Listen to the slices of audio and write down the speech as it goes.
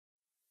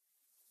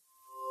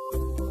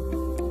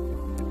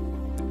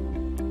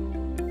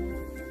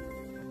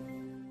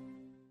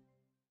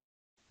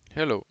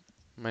Hello,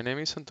 my name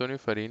is Antonio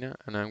Farina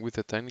and I'm with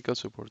the technical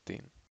support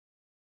team.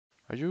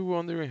 Are you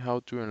wondering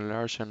how to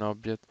enlarge an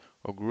object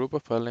or group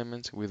of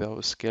elements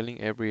without scaling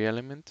every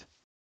element?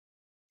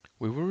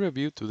 We will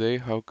review today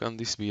how can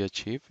this be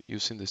achieved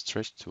using the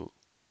stretch tool.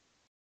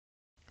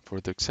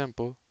 For the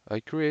example,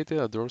 I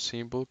created a door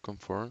symbol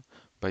conformed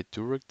by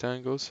two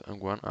rectangles and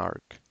one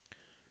arc.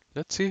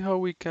 Let's see how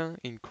we can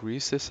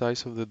increase the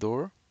size of the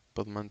door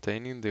but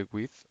maintaining the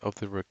width of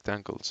the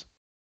rectangles.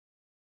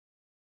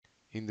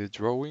 In the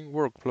drawing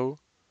workflow,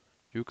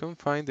 you can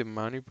find the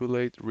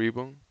Manipulate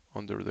ribbon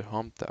under the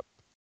Home tab.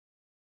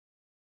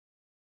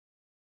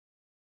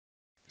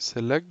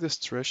 Select the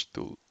Stretch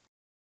tool.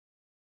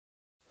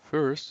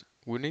 First,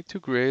 we need to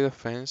create a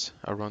fence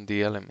around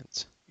the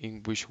elements,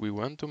 in which we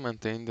want to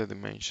maintain the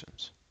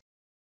dimensions.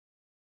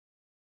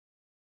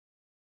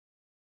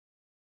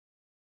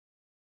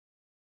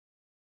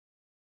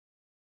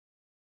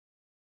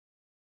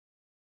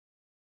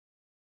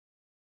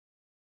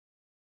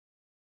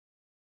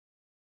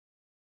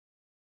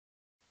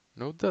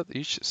 Note that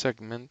each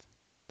segment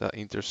that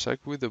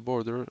intersects with the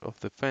border of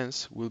the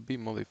fence will be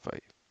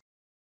modified.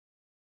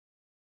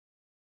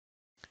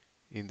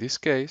 In this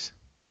case,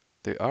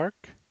 the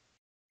arc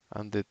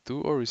and the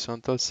two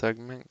horizontal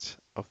segments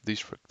of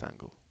this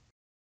rectangle.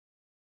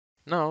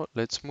 Now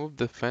let's move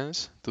the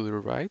fence to the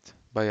right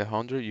by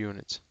 100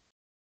 units.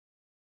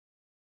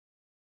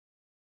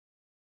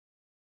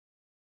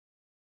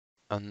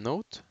 And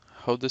note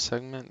how the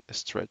segments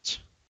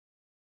stretch.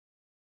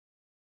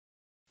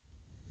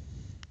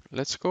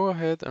 Let's go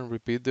ahead and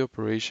repeat the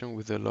operation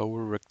with the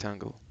lower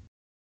rectangle.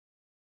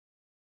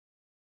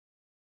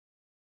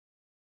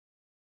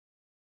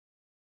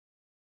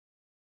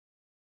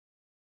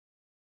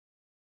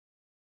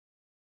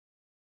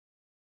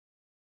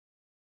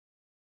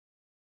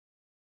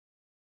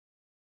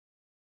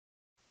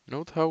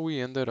 Note how we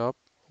ended up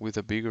with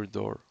a bigger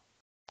door.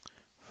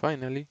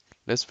 Finally,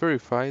 let's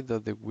verify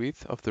that the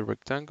width of the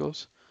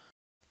rectangles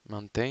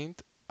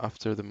maintained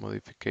after the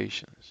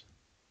modifications.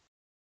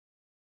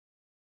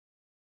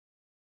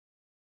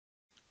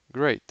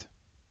 Great!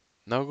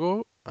 Now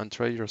go and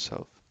try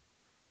yourself.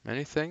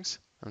 Many thanks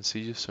and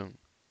see you soon.